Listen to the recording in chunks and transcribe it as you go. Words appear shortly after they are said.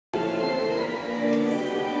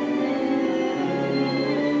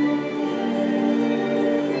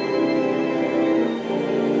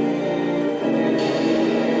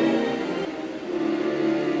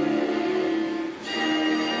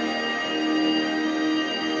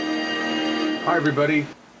Hi everybody,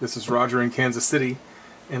 this is Roger in Kansas City,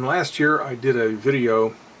 and last year I did a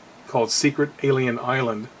video called Secret Alien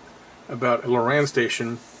Island about a Loran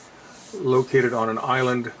station located on an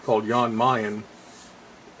island called Jan Mayen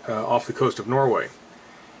off the coast of Norway.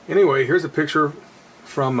 Anyway, here's a picture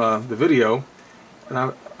from the video,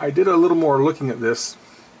 and I did a little more looking at this,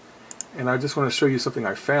 and I just want to show you something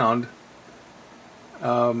I found.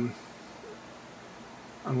 I'm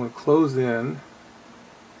going to close in,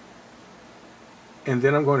 and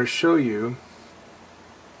then I'm going to show you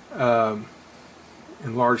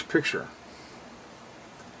enlarged picture.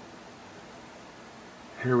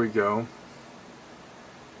 Here we go.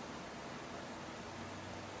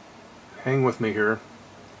 Hang with me here.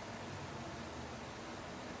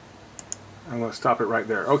 I'm going to stop it right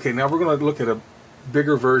there. Okay, now we're going to look at a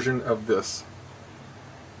bigger version of this.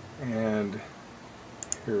 And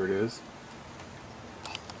here it is.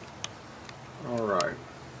 Alright.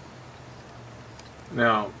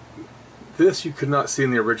 Now, this you could not see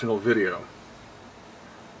in the original video,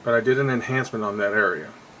 but I did an enhancement on that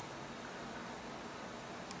area.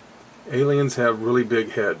 Aliens have really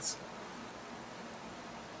big heads.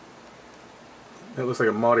 That looks like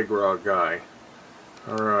a Mardi Gras guy.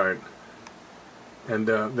 Alright. And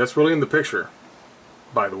that's really in the picture,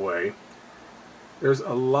 by the way. There's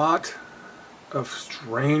a lot of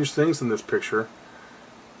strange things in this picture,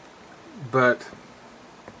 but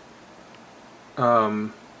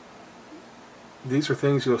these are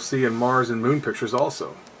things you'll see in Mars and Moon pictures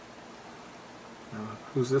also.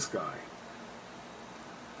 Who's this guy?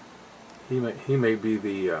 He may be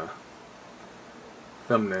the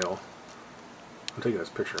thumbnail. I'm taking this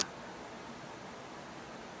picture.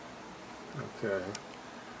 Okay.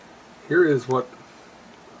 Here is what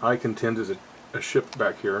I contend is a ship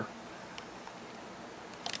back here.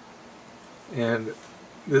 And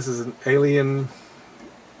this is an alien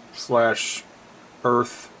slash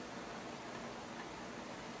Earth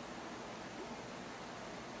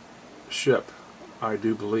ship, I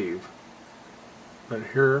do believe. But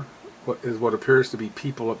here is what appears to be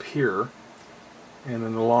people up here, and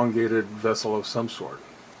an elongated vessel of some sort.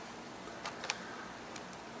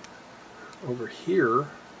 Over here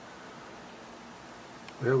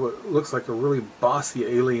we have what looks like a really bossy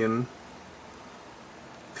alien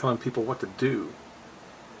telling people what to do.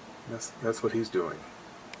 That's what he's doing.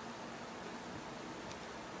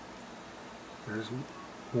 There's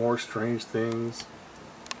more strange things.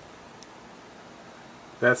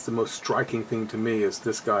 That's the most striking thing to me, is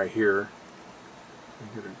this guy here.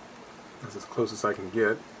 That's as close as I can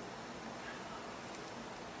get.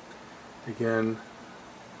 Again,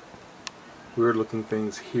 weird looking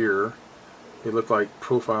things here. They look like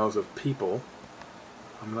profiles of people.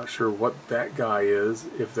 I'm not sure what that guy is,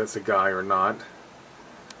 if that's a guy or not.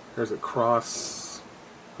 There's a cross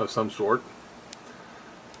of some sort.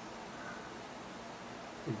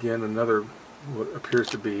 Again, another, what appears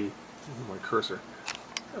to be, my cursor,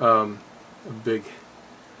 a big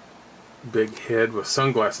head with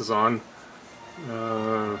sunglasses on.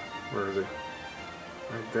 Where is he?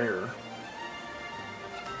 Right there.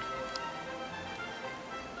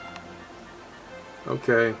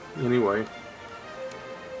 Okay, anyway.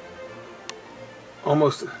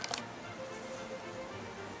 Almost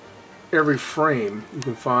every frame you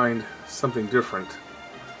can find something different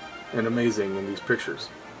and amazing in these pictures.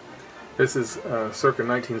 This is circa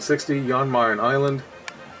 1960, Jan Mayen Island.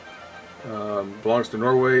 Belongs to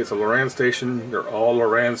Norway. It's a Loran station. They're all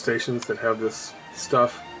Loran stations that have this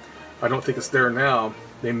stuff. I don't think it's there now.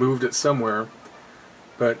 They moved it somewhere.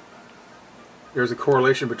 But there's a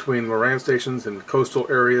correlation between Loran stations and coastal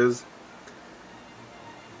areas.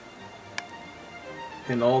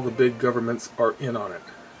 And all the big governments are in on it.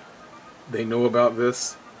 They know about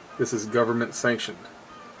this. This is government sanctioned.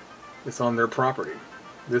 It's on their property.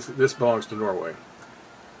 This belongs to Norway.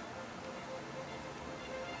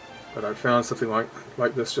 But I found something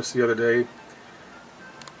like this just the other day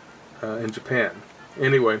in Japan.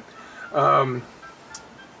 Anyway,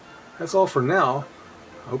 that's all for now.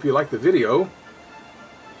 I hope you liked the video.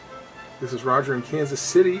 This is Roger in Kansas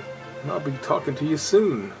City, and I'll be talking to you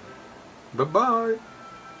soon. Bye-bye.